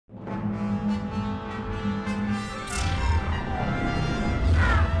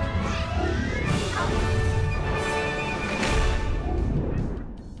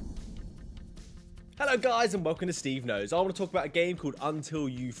Hello guys and welcome to SteveKnows. I want to talk about a game called Until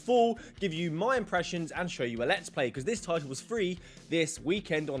You Fall, give you my impressions and show you a let's play because this title was free this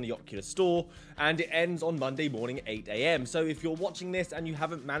weekend on the Oculus store and it ends on Monday morning at 8 AM. So if you're watching this and you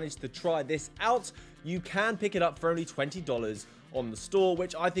haven't managed to try this out, you can pick it up for only $20 on the store,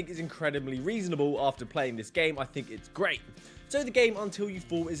 which I think is incredibly reasonable after playing this game. I think it's great. So the game Until You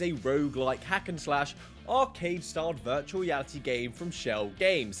Fall is a roguelike hack and slash arcade styled virtual reality game from Schell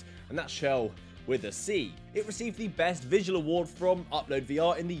Games, and that's Schell with a C. It received the Best Visual Award from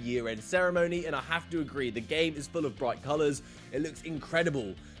UploadVR in the year-end ceremony, and I have to agree, the game is full of bright colours, it looks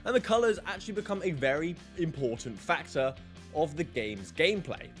incredible, and the colours actually become a very important factor of the game's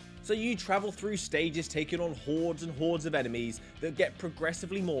gameplay. So you travel through stages taking on hordes and hordes of enemies that get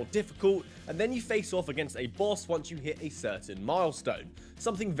progressively more difficult, and then you face off against a boss once you hit a certain milestone.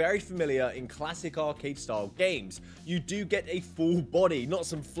 Something very familiar in classic arcade style games. You do get a full body, not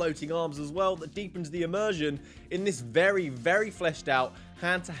some floating arms as well, that deepens the immersion in this very fleshed out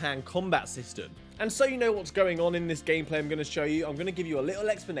hand-to-hand combat system. And so you know what's going on in this gameplay I'm going to show you, I'm going to give you a little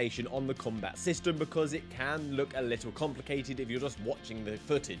explanation on the combat system because it can look a little complicated if you're just watching the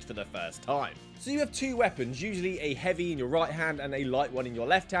footage for the first time. So you have two weapons, usually a heavy in your right hand and a light one in your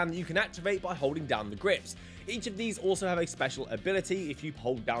left hand that you can activate by holding down the grips. Each of these also have a special ability if you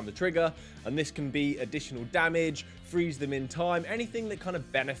hold down the trigger, and this can be additional damage, freeze them in time, anything that kind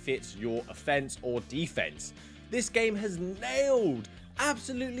of benefits your offense or defense. This game has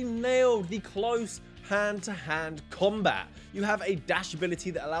absolutely nailed the close hand-to-hand combat. You have a dash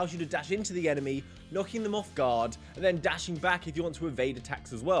ability that allows you to dash into the enemy, knocking them off guard, and then dashing back if you want to evade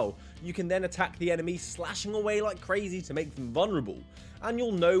attacks as well. You can then attack the enemy, slashing away like crazy to make them vulnerable. And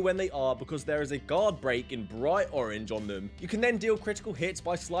you'll know when they are because there is a guard break in bright orange on them. You can then deal critical hits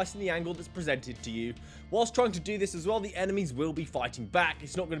by slicing the angle that's presented to you. Whilst trying to do this as well, the enemies will be fighting back.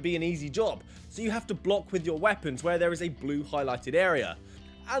 It's not going to be an easy job. So you have to block with your weapons where there is a blue highlighted area.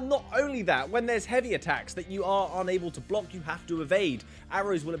 And not only that, when there's heavy attacks that you are unable to block, you have to evade.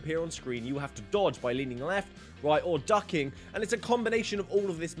 Arrows will appear on screen, you will have to dodge by leaning left, right or ducking, and it's a combination of all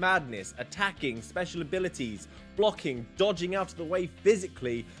of this madness, attacking, special abilities, blocking, dodging out of the way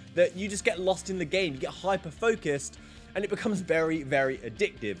physically, that you just get lost in the game, you get hyper focused, and it becomes very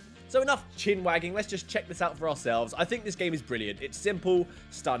addictive. So enough chin wagging, let's just check this out for ourselves. I think this game is brilliant, it's simple,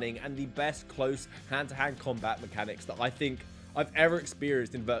 stunning, and the best close hand-to-hand combat mechanics that I think I've ever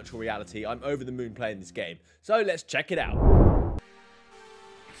experienced in virtual reality. I'm over the moon playing this game. So let's check it out.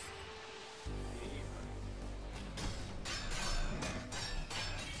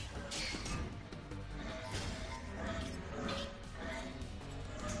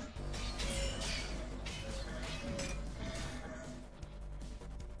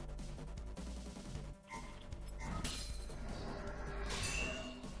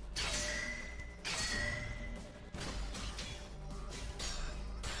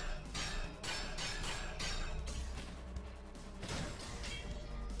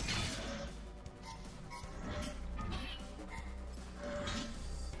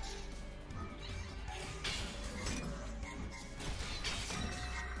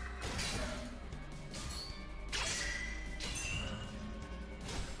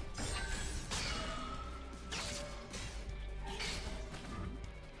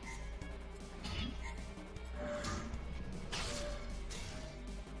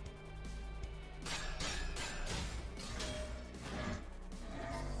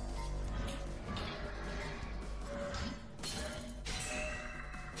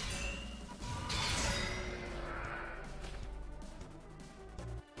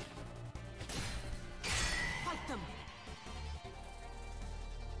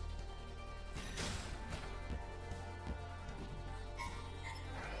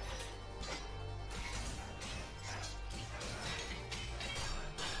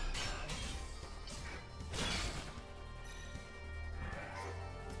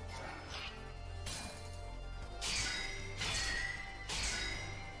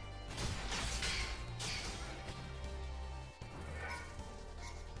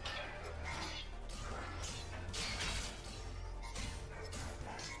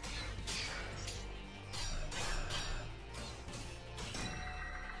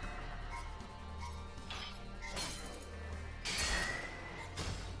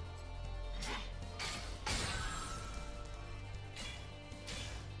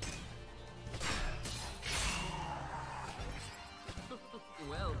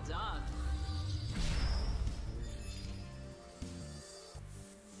 Well done.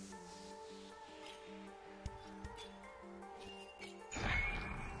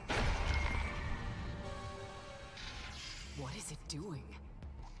 What is it doing?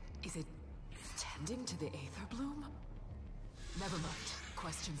 Is it Tending to the Aether Bloom? Never mind.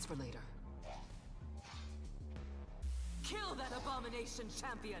 Questions for later. Kill that abomination,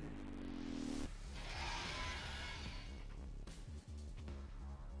 champion!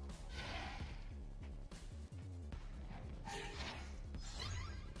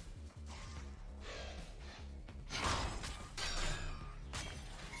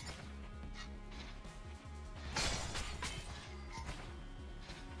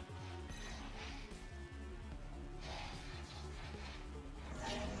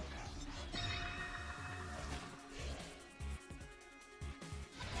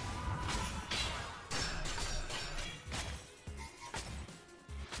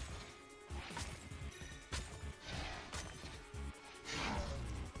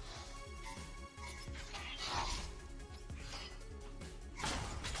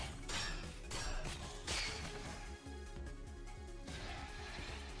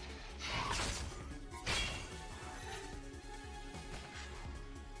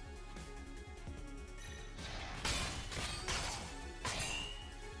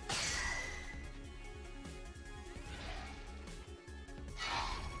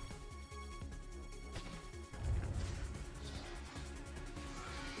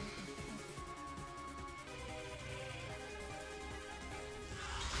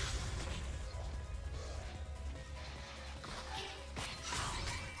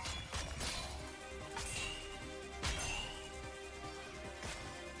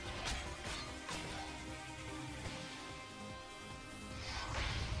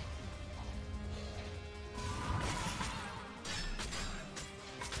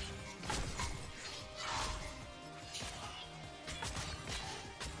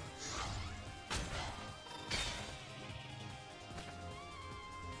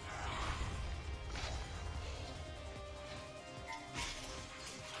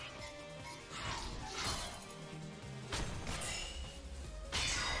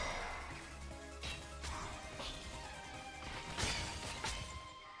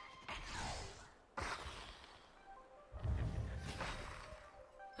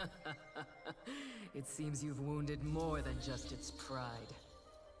 It seems you've wounded more than just its pride.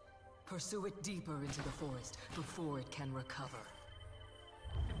 Pursue it deeper into the forest before it can recover.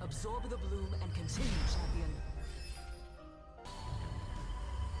 Absorb the bloom and continue, champion.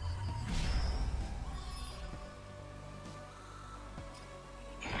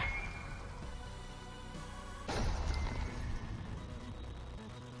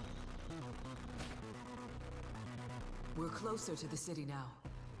 We're closer to the city now.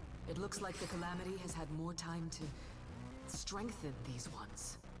 It looks like the Calamity has had more time to strengthen these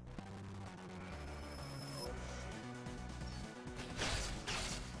ones.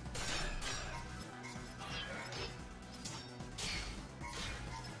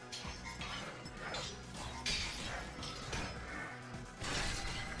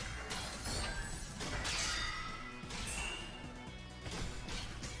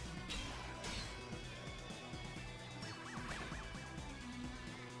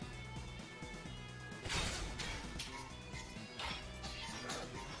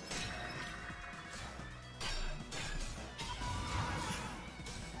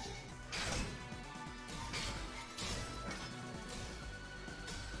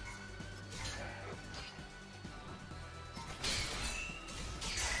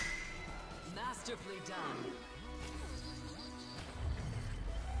 Masterfully done.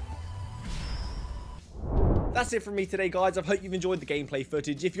 That's it from me today, guys. I hope you've enjoyed the gameplay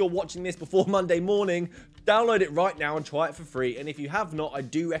footage. If you're watching this before Monday morning, download it right now and try it for free. And if you have not, I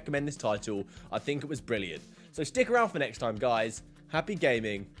do recommend this title. I think it was brilliant. So stick around for next time, guys. Happy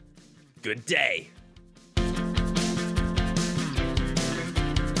gaming. Good day.